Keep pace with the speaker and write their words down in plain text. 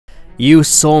You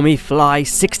saw me fly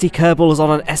 60 Kerbals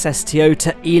on an SSTO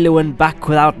to Lowne back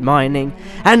without mining,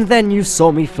 and then you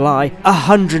saw me fly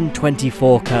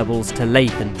 124 Kerbals to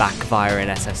Lowne back via an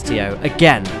SSTO,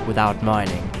 again without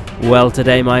mining. Well,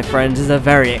 today, my friends, is a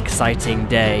very exciting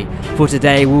day, for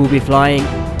today we will be flying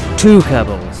 2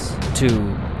 Kerbals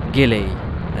to Gilly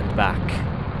and back,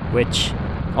 which,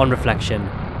 on reflection,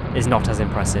 is not as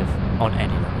impressive on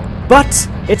any level. But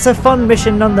it's a fun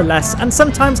mission nonetheless, and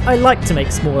sometimes I like to make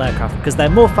small aircraft because they're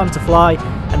more fun to fly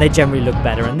and they generally look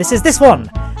better, and this is this one!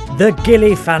 The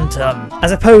Gilly Phantom.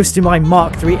 As opposed to my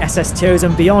Mark III SSTOs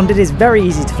and beyond, it is very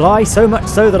easy to fly, so much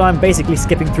so that I'm basically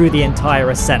skipping through the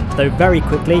entire ascent, though very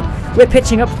quickly. We're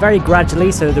pitching up very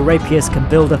gradually so the rapiers can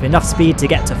build up enough speed to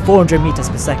get to 400 meters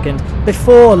per second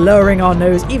before lowering our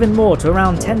nose even more to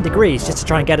around 10 degrees just to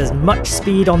try and get as much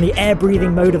speed on the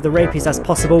air-breathing mode of the rapiers as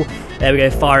possible. There we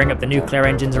go, firing up the nuclear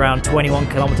engines around 21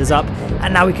 kilometers up,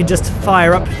 and now we can just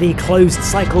fire up the closed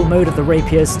cycle mode of the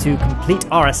rapiers to complete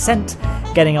our ascent,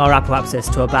 getting our apoapsis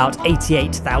to about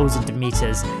 88,000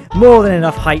 meters, more than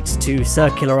enough height to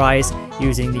circularize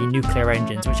using the nuclear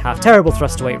engines, which have terrible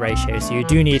thrust-to-weight ratios, so you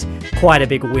do need quite a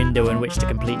big window in which to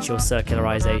complete your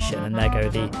circularization. And there go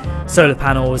the solar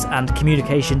panels and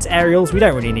communications aerials. We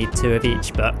don't really need 2 of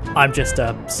each, but I'm just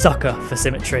a sucker for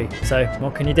symmetry, so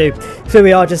what can you do? So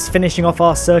we are just finishing off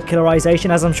our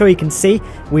circularization. As I'm sure you can see,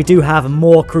 we do have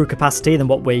more crew capacity than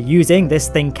what we're using. This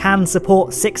thing can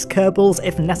support 6 Kerbals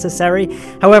if necessary.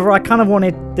 However, I kind of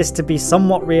wanted this to be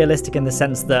somewhat realistic in the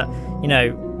sense that, you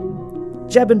know,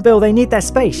 Jeb and Bill, they need their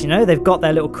space, you know? They've got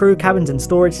their little crew cabins and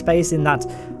storage space in that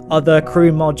other crew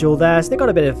module there, so they've got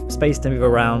a bit of space to move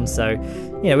around, so,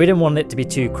 you know, we didn't want it to be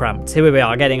too cramped. Here we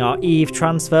are, getting our Eve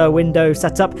transfer window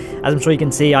set up. As I'm sure you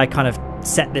can see, I kind of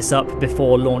set this up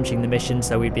before launching the mission,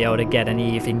 so we'd be able to get an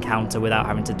Eve encounter without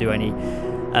having to do any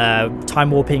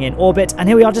time warping in orbit. And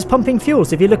here we are just pumping fuel.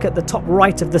 So if you look at the top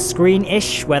right of the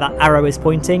screen-ish, where that arrow is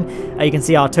pointing, you can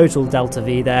see our total Delta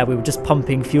V there. We were just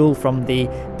pumping fuel from the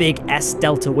big S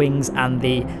Delta wings and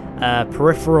the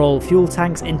peripheral fuel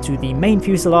tanks into the main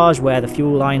fuselage where the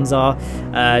fuel lines are,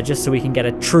 just so we can get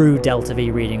a true Delta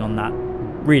V reading on that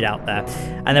readout there.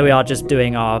 And then we are just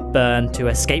doing our burn to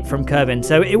escape from Kerbin.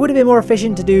 So it would have been more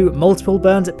efficient to do multiple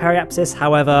burns at periapsis,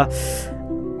 however,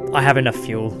 I have enough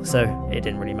fuel, so it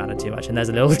didn't really matter too much. And there's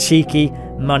a little cheeky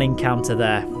mun encounter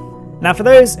there. Now, for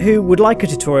those who would like a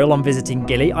tutorial on visiting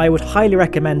Gilly, I would highly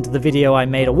recommend the video I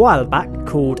made a while back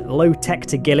called Low Tech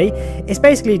to Gilly. It's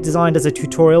basically designed as a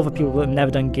tutorial for people that have never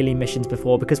done Gilly missions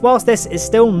before, because whilst this is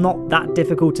still not that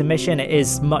difficult to mission, it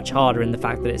is much harder in the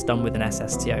fact that it's done with an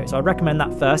SSTO. So I'd recommend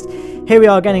that first. Here we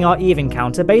are getting our Eve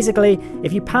encounter. Basically,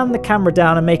 if you pan the camera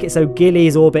down and make it so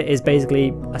Gilly's orbit is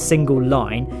basically a single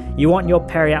line, you want your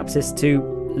periapsis to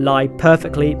lie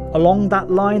perfectly along that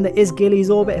line that is Gilly's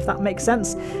orbit, if that makes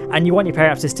sense, and you want your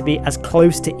periapsis to be as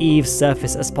close to Eve's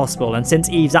surface as possible. And since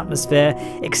Eve's atmosphere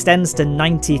extends to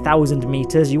 90,000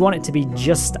 meters, you want it to be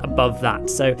just above that.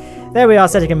 So there we are,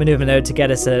 setting a maneuver node to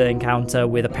get us an encounter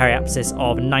with a periapsis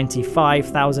of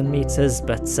 95,000 meters,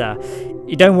 but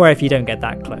you don't worry if you don't get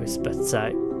that close, but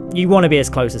you want to be as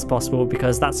close as possible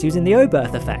because that's using the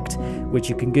O-berth effect, which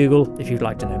you can Google if you'd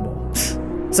like to know more.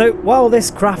 So while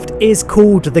this craft is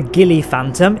called the Gilly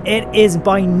Phantom, it is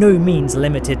by no means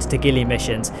limited to Gilly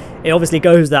missions. It obviously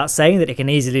goes without saying that it can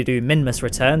easily do Minmus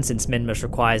return, since Minmus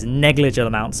requires negligible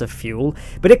amounts of fuel,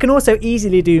 but it can also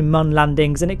easily do Mun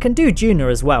landings, and it can do Juna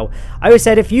as well. I always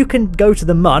said if you can go to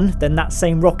the Mun, then that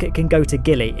same rocket can go to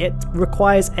Gilly. It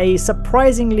requires a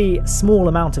surprisingly small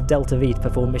amount of Delta V to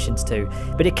perform missions too,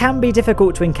 but it can be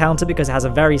difficult to encounter because it has a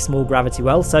very small gravity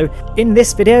well. So in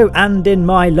this video and in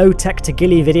my Low Tech to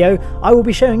Gilly video, I will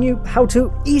be showing you how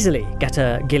to easily get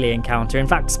a Gilly encounter. In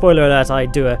fact, spoiler alert, I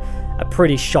do a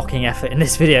pretty shocking effort in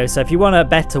this video, so if you want a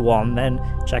better one, then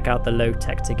check out the Low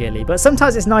Tech to Gilly. But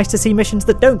sometimes it's nice to see missions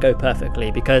that don't go perfectly,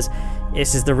 because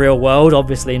this is the real world.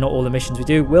 Obviously not all the missions we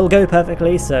do will go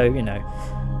perfectly, so you know.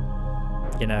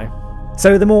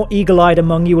 So the more eagle-eyed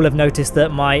among you will have noticed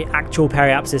that my actual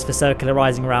periapsis for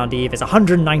circularizing around Eve is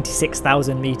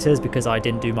 196,000 meters, because I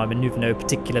didn't do my maneuver node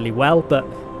particularly well, but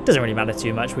it doesn't really matter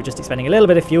too much. We're just expending a little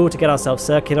bit of fuel to get ourselves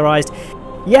circularized.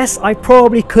 Yes, I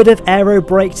probably could have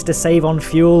aero-braked to save on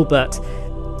fuel, but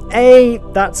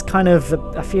that's kind of,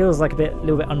 feels like a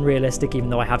little bit unrealistic,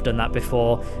 even though I have done that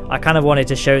before. I kind of wanted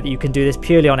to show that you can do this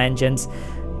purely on engines,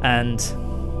 and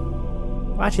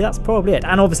well, actually that's probably it.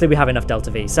 And obviously we have enough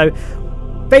Delta V. So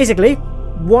basically,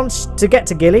 once to get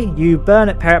to Gilly, you burn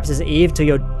at periapsis at Eve till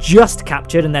you're just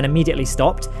captured and then immediately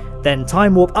stopped. Then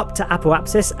time warp up to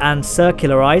apoapsis and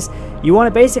circularize. You want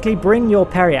to basically bring your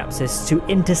periapsis to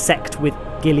intersect with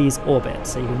Gilly's orbit.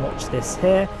 So you can watch this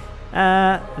here.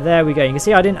 There we go. You can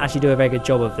see I didn't actually do a very good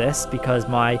job of this because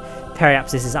my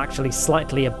periapsis is actually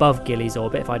slightly above Gilly's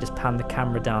orbit if I just pan the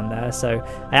camera down there. So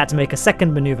I had to make a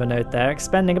second maneuver node there,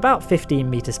 expending about 15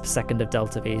 meters per second of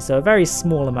delta V. So a very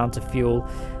small amount of fuel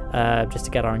just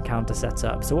to get our encounter set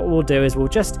up. So what we'll do is we'll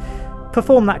just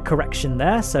perform that correction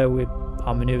there. So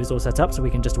our maneuver's all set up so we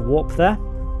can just warp there.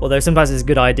 Although sometimes it's a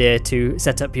good idea to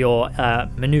set up your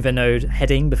maneuver node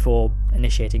heading before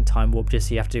initiating time warp, just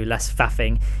so you have to do less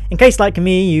faffing. In case, like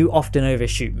me, you often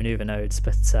overshoot maneuver nodes.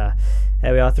 But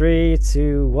there we are, 3,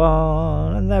 2,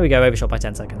 1, and there we go, overshot by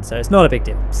 10 seconds. So it's not a big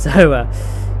deal. So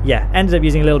yeah, ended up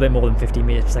using a little bit more than 15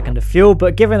 meters per second of fuel,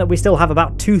 but given that we still have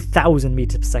about 2,000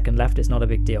 meters per second left, it's not a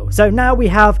big deal. So now we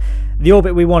have the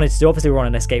orbit we wanted to do. Obviously we're on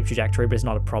an escape trajectory, but it's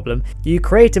not a problem. You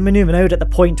create a maneuver node at the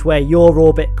point where your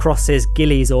orbit crosses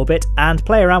Gilly's orbit and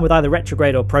play around with either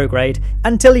retrograde or prograde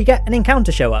until you get an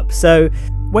encounter show up. So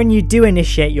when you do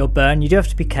initiate your burn, you do have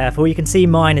to be careful. You can see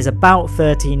mine is about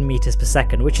 13 meters per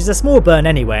second, which is a small burn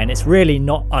anyway, and it's really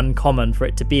not uncommon for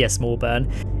it to be a small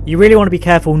burn. You really want to be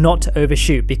careful not to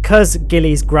overshoot. Because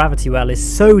Gilly's gravity well is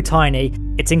so tiny,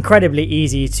 it's incredibly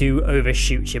easy to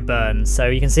overshoot your burn. So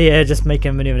you can see here, just making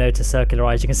a maneuver node to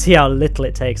circularize, you can see how little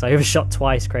it takes. I overshot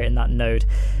twice creating that node.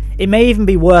 It may even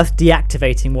be worth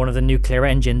deactivating one of the nuclear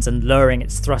engines and lowering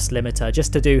its thrust limiter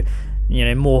just to do, you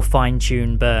know, more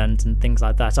fine-tuned burns and things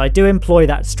like that. I do employ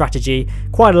that strategy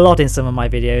quite a lot in some of my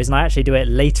videos, and I actually do it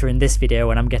later in this video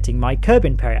when I'm getting my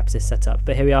Kerbin periapsis set up.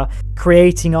 But here we are,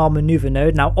 creating our maneuver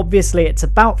node. Now obviously it's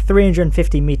about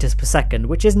 350 meters per second,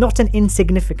 which is not an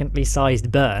insignificantly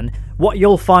sized burn. What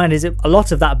you'll find is a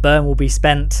lot of that burn will be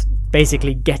spent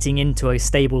basically getting into a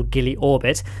stable Gilly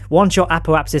orbit. Once your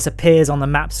apoapsis appears on the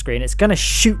map screen, it's going to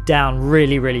shoot down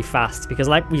really, really fast, because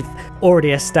like we've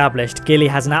already established, Gilly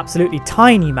has an absolutely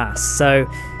tiny mass. So,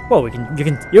 well,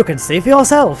 you can see for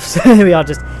yourselves. So we are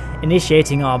just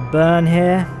initiating our burn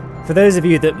here. For those of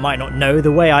you that might not know,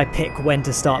 the way I pick when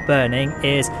to start burning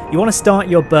is you want to start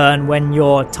your burn when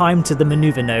your time to the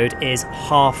maneuver node is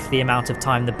half the amount of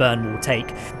time the burn will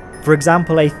take. For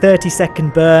example, a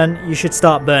 30-second burn, you should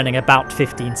start burning about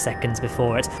 15 seconds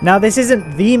before it. Now, this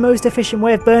isn't the most efficient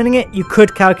way of burning it. You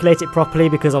could calculate it properly,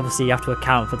 because obviously you have to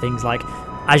account for things like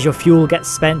as your fuel gets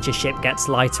spent, your ship gets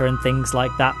lighter and things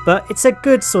like that. But it's a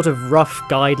good sort of rough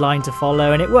guideline to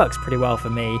follow, and it works pretty well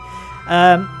for me.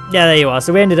 Yeah, there you are.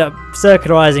 So we ended up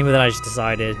circularizing, but then I just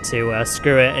decided to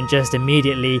screw it and just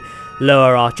immediately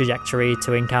lower our trajectory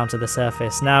to encounter the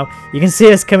surface. Now, you can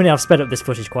see us coming in. I've sped up this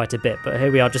footage quite a bit, but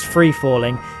here we are just free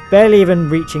falling, barely even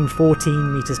reaching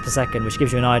 14 meters per second, which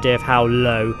gives you an idea of how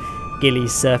low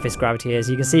Gilly's surface gravity is.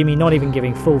 You can see me not even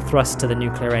giving full thrust to the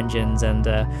nuclear engines, and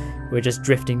we're just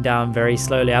drifting down very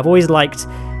slowly. I've always liked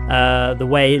the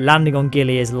way landing on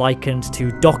Gilly is likened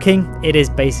to docking. It is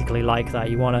basically like that.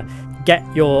 You want to get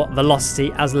your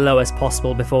velocity as low as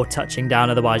possible before touching down,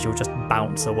 otherwise you'll just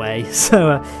bounce away.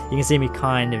 So you can see me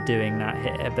kind of doing that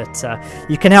here, but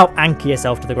you can help anchor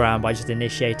yourself to the ground by just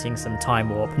initiating some time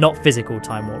warp, not physical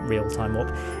time warp, real time warp.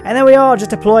 And there we are,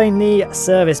 just deploying the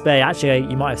service bay. Actually,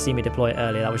 you might have seen me deploy it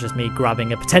earlier. That was just me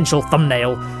grabbing a potential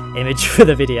thumbnail image for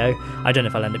the video. I don't know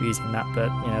if I'll end up using that, but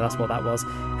you know, that's what that was.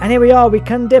 And here we are, we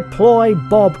can deploy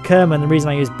Bob Kerman. The reason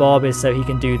I use Bob is so he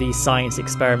can do the science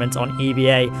experiments on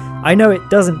EVA. I know it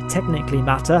doesn't technically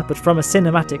matter, but from a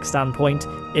cinematic standpoint,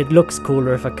 it looks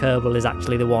cooler if a Kerbal is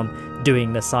actually the one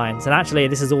doing the science. And actually,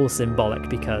 this is all symbolic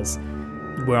because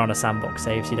we're on a sandbox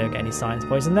save, so you don't get any science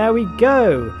points. And there we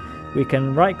go. We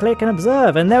can right click and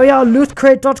observe, and there we are.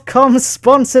 lootcrate.com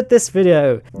sponsored this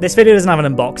video. This video doesn't have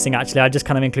an unboxing, actually. I just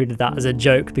kind of included that as a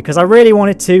joke because I really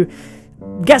wanted to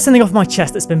get something off my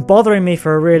chest that's been bothering me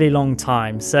for a really long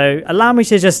time. So allow me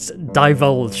to just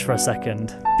divulge for a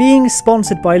second. Being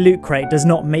sponsored by Loot Crate does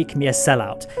not make me a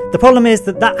sellout. The problem is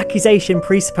that that accusation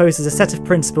presupposes a set of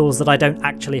principles that I don't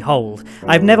actually hold.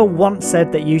 I've never once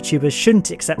said that YouTubers shouldn't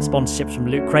accept sponsorships from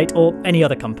Loot Crate or any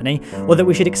other company, or that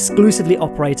we should exclusively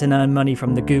operate and earn money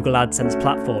from the Google AdSense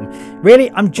platform.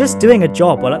 Really, I'm just doing a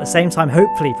job while at the same time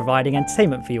hopefully providing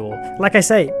entertainment for you all. Like I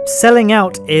say, selling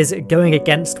out is going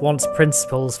against one's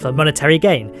principles for monetary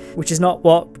gain, which is not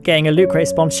what getting a Loot Crate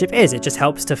sponsorship is. It just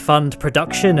helps to fund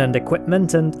production and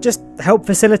equipment and just help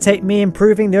facilitate me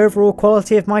improving the overall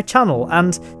quality of my channel.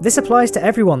 And this applies to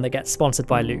everyone that gets sponsored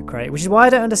by Loot Crate, which is why I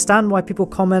don't understand why people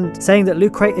comment saying that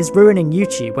Loot Crate is ruining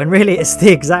YouTube, when really it's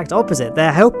the exact opposite.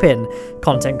 They're helping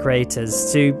content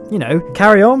creators to, you know,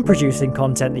 carry on producing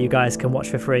content that you guys can watch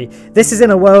for free. This is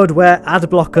in a world where ad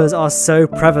blockers are so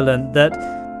prevalent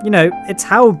that you know, it's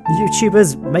how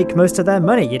YouTubers make most of their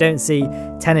money. You don't see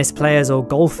tennis players or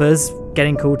golfers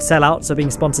getting called sellouts or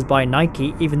being sponsored by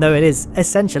Nike, even though it is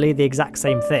essentially the exact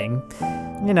same thing.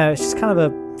 You know, it's just kind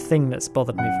of a thing that's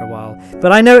bothered me for a while.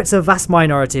 But I know it's a vast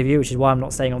minority of you, which is why I'm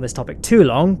not staying on this topic too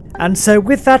long. And so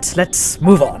with that, let's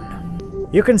move on.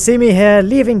 You can see me here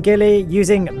leaving Gilly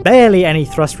using barely any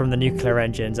thrust from the nuclear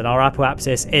engines, and our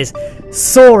apoapsis is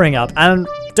soaring up. And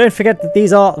don't forget that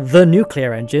these are the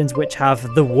nuclear engines, which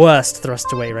have the worst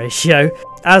thrust-to-weight ratio,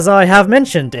 as I have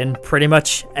mentioned in pretty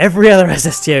much every other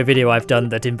SSTO video I've done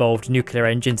that involved nuclear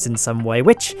engines in some way,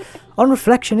 which, on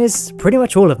reflection, is pretty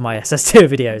much all of my SSTO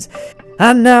videos.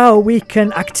 And now we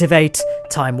can activate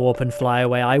Time Warp and Fly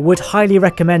Away. I would highly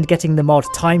recommend getting the mod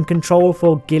Time Control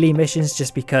for Gilly missions,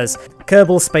 just because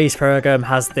Kerbal Space Program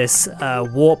has this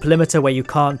warp limiter where you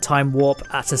can't time warp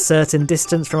at a certain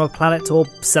distance from a planet or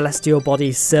celestial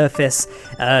body's surface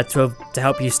to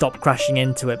help you stop crashing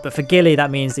into it. But for Gilly,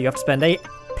 that means that you have to spend a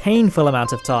painful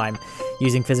amount of time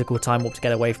using physical time warp to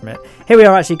get away from it. Here we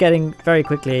are actually getting very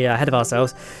quickly ahead of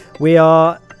ourselves.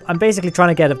 I'm basically trying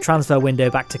to get a transfer window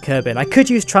back to Kerbin. I could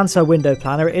use transfer window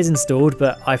planner, it is installed,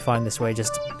 but I find this way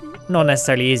just not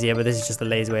necessarily easier, but this is just the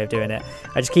lazy way of doing it.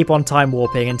 I just keep on time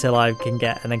warping until I can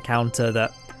get an encounter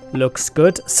that looks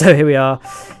good. So here we are,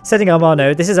 setting up our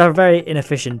node. This is a very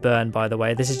inefficient burn, by the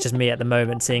way. This is just me at the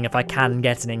moment seeing if I can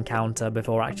get an encounter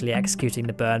before actually executing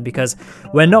the burn, because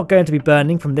we're not going to be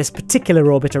burning from this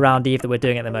particular orbit around Eve that we're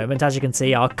doing at the moment. As you can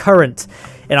see, in our current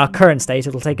state,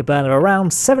 it'll take a burn of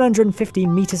around 750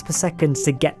 meters per second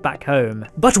to get back home.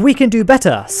 But we can do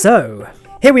better, so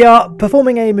here we are,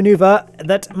 performing a maneuver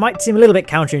that might seem a little bit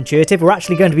counterintuitive. We're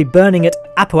actually going to be burning at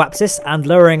apoapsis and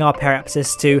lowering our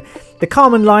periapsis to the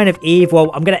Kármán line of Eve. Well,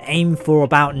 I'm going to aim for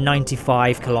about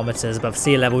 95 kilometers above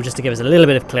sea level, just to give us a little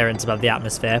bit of clearance above the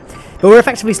atmosphere. But we're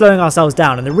effectively slowing ourselves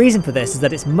down, and the reason for this is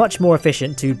that it's much more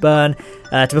efficient to burn,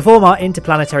 to perform our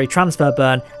interplanetary transfer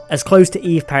burn as close to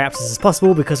Eve periapsis as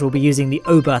possible, because we'll be using the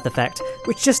O-berth effect,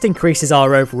 which just increases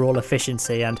our overall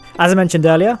efficiency. And as I mentioned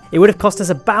earlier, it would have cost us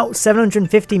about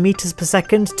 750 meters per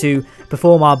second to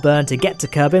perform our burn to get to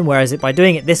Kerbin, whereas by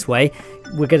doing it this way,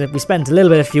 we spent a little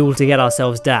bit of fuel to get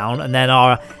ourselves down, and then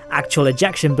our actual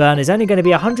ejection burn is only going to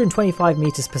be 125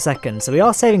 meters per second, so we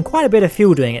are saving quite a bit of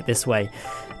fuel doing it this way.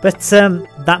 But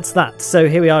that's that. So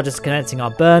here we are, just commencing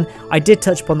our burn. I did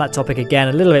touch upon that topic again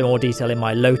a little bit more detail in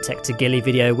my low tech to Gilly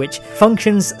video, which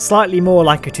functions slightly more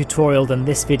like a tutorial than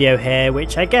this video here,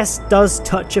 which I guess does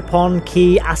touch upon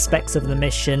key aspects of the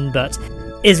mission, but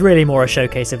is really more a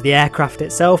showcase of the aircraft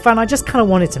itself. And I just kind of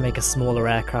wanted to make a smaller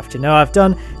aircraft. You know, I've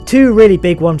done two really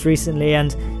big ones recently,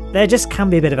 and they just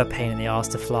can be a bit of a pain in the arse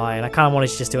to fly, and I kind of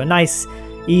wanted to just do a nice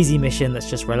easy mission that's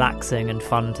just relaxing and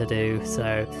fun to do.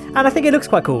 And I think it looks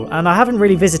quite cool, and I haven't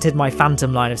really visited my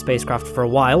Phantom line of spacecraft for a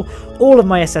while. All of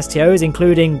my SSTOs,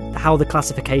 including how the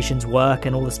classifications work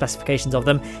and all the specifications of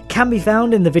them, can be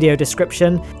found in the video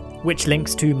description, which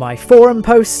links to my forum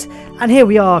post. And here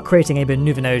we are creating a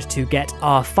maneuver node to get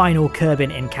our final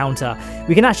Kerbin encounter.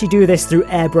 We can actually do this through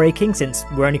air braking since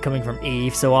we're only coming from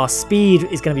Eve, so our speed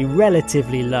is going to be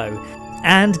relatively low.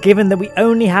 And given that we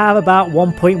only have about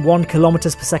 1.1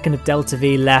 kilometers per second of delta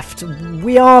V left,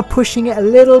 we are pushing it a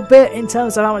little bit in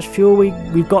terms of how much fuel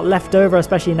we've got left over,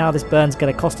 especially now this burn's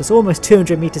going to cost us almost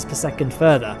 200 meters per second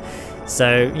further.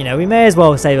 So, you know, we may as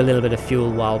well save a little bit of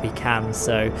fuel while we can.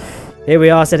 So here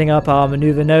we are setting up our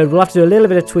maneuver node. We'll have to do a little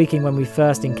bit of tweaking when we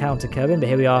first encounter Kerbin, but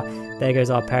here we are. There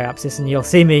goes our periapsis, and you'll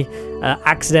see me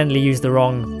accidentally use the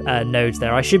wrong nodes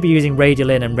there. I should be using radial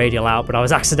in and radial out, but I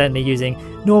was accidentally using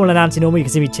normal and anti-normal. You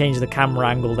can see me change the camera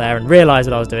angle there and realise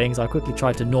what I was doing, so I quickly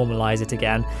tried to normalise it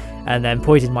again, and then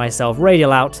pointed myself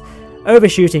radial out,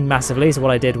 overshooting massively. So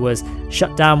what I did was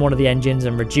shut down one of the engines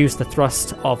and reduce the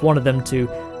thrust of one of them to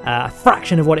a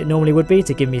fraction of what it normally would be,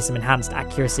 to give me some enhanced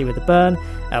accuracy with the burn,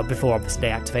 before obviously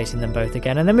activating them both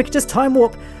again. And then we could just time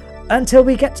warp until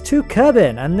we get to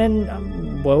Kerbin, and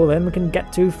then, well, then we can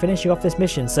get to finishing off this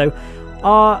mission. So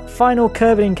our final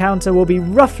Kerbin encounter will be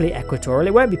roughly equatorial.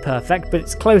 It won't be perfect, but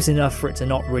it's close enough for it to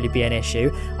not really be an issue.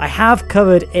 I have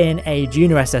covered in a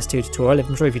Junior SS2 tutorial.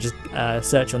 I'm sure if you just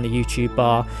search on the YouTube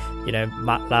bar, you know,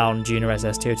 Matt Lowne Junior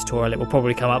SS2 tutorial, it will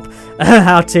probably come up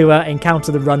how to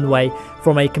encounter the runway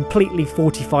from a completely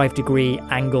 45-degree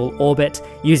angle orbit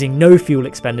using no fuel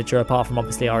expenditure apart from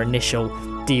obviously our initial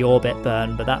deorbit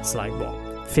burn, but that's like,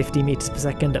 what, 50 meters per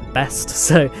second at best,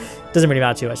 so it doesn't really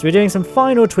matter too much. So we're doing some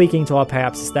final tweaking to our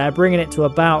periapsis there, bringing it to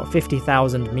about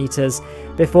 50,000 meters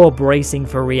before bracing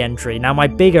for re-entry. Now my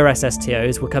bigger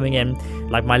SSTOs were coming in,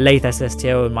 like my Lathe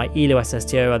SSTO and my Elo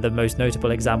SSTO are the most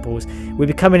notable examples. We'd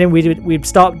be coming in, we'd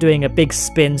start doing a big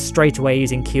spin straight away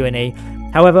using Q&E,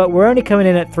 However, we're only coming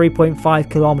in at 3.5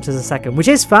 kilometers a second, which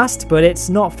is fast, but it's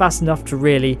not fast enough to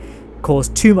really cause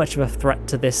too much of a threat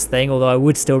to this thing, although I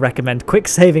would still recommend quick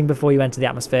saving before you enter the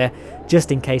atmosphere,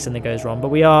 just in case something goes wrong. But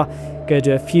we are going to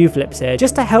do a few flips here,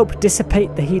 just to help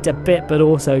dissipate the heat a bit, but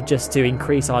also just to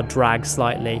increase our drag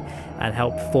slightly and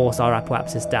help force our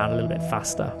apoapsis down a little bit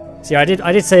faster. So yeah,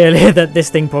 I did say earlier that this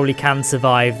thing probably can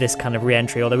survive this kind of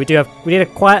re-entry, although we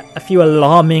did quite a few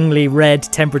alarmingly red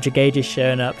temperature gauges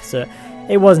showing up, so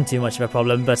it wasn't too much of a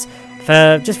problem. But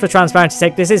just for transparency's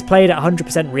sake, this is played at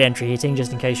 100% re-entry heating,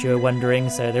 just in case you were wondering,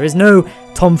 so there is no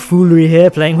tomfoolery here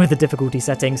playing with the difficulty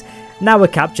settings. Now we're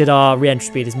captured, our re-entry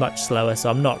speed is much slower, so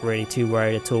I'm not really too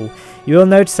worried at all. You will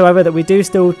notice, however, that we do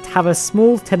still have a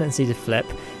small tendency to flip,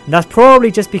 and that's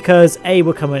probably just because A,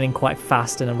 we're coming in quite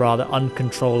fast in a rather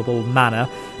uncontrollable manner,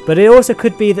 but it also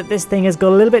could be that this thing has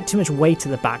got a little bit too much weight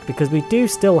at the back, because we do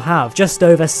still have just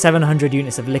over 700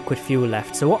 units of liquid fuel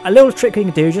left. So what a little trick we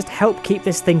can do, just to help keep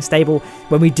this thing stable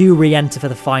when we do re-enter for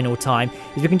the final time,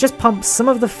 is we can just pump some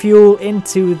of the fuel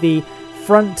into the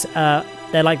front,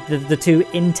 they're like the two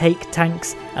intake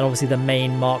tanks, and obviously the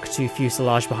main Mark II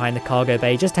fuselage behind the cargo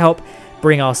bay, just to help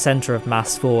bring our centre of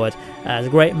mass forward. As a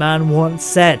great man once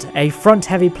said, a front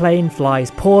heavy plane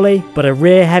flies poorly, but a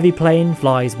rear heavy plane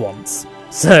flies once.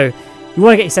 So you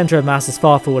want to get your centre of mass as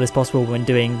far forward as possible when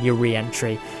doing your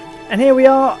re-entry. And here we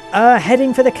are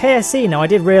heading for the KSC. Now I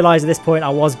did realise at this point I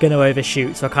was going to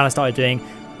overshoot, so I kind of started doing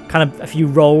a few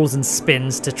rolls and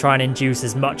spins to try and induce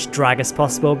as much drag as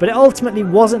possible, but it ultimately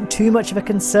wasn't too much of a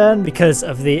concern because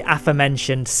of the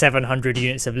aforementioned 700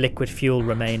 units of liquid fuel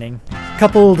remaining.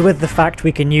 Coupled with the fact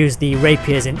we can use the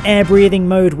Rapiers in air breathing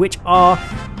mode, which are,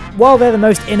 while they're the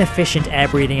most inefficient air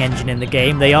breathing engine in the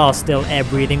game, they are still air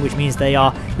breathing, which means they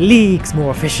are leagues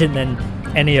more efficient than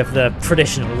any of the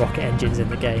traditional rocket engines in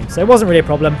the game. So it wasn't really a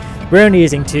problem. We're only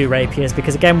using 2 Rapiers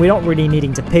because, again, we're not really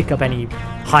needing to pick up any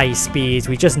high speeds.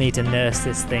 We just need to nurse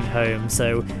this thing home.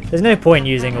 So there's no point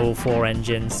using all 4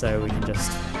 engines, so we can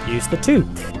just use the 2.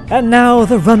 And now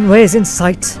the runway is in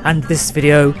sight, and this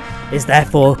video is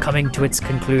therefore coming to its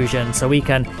conclusion, so we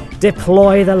can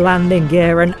deploy the landing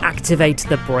gear and activate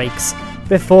the brakes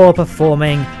before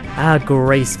performing our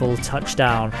graceful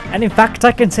touchdown. And in fact,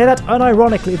 I can say that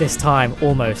unironically this time,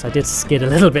 almost. I did skid a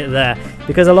little bit there,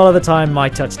 because a lot of the time my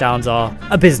touchdowns are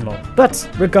abysmal. But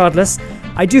regardless,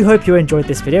 I do hope you enjoyed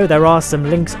this video. There are some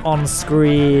links on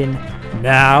screen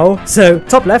now. So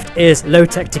top left is Low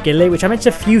Tech to Gilly, which I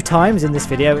mentioned a few times in this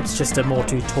video. It's just a more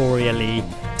tutorial-y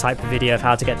type of video of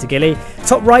how to get to Gilly.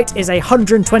 Top right is a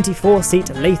 124 seat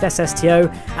Lathe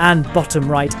SSTO, and bottom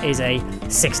right is a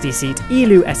 60 seat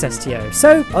Elu SSTO.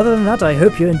 So other than that, I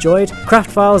hope you enjoyed.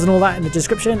 Craft files and all that in the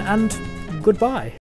description, and goodbye.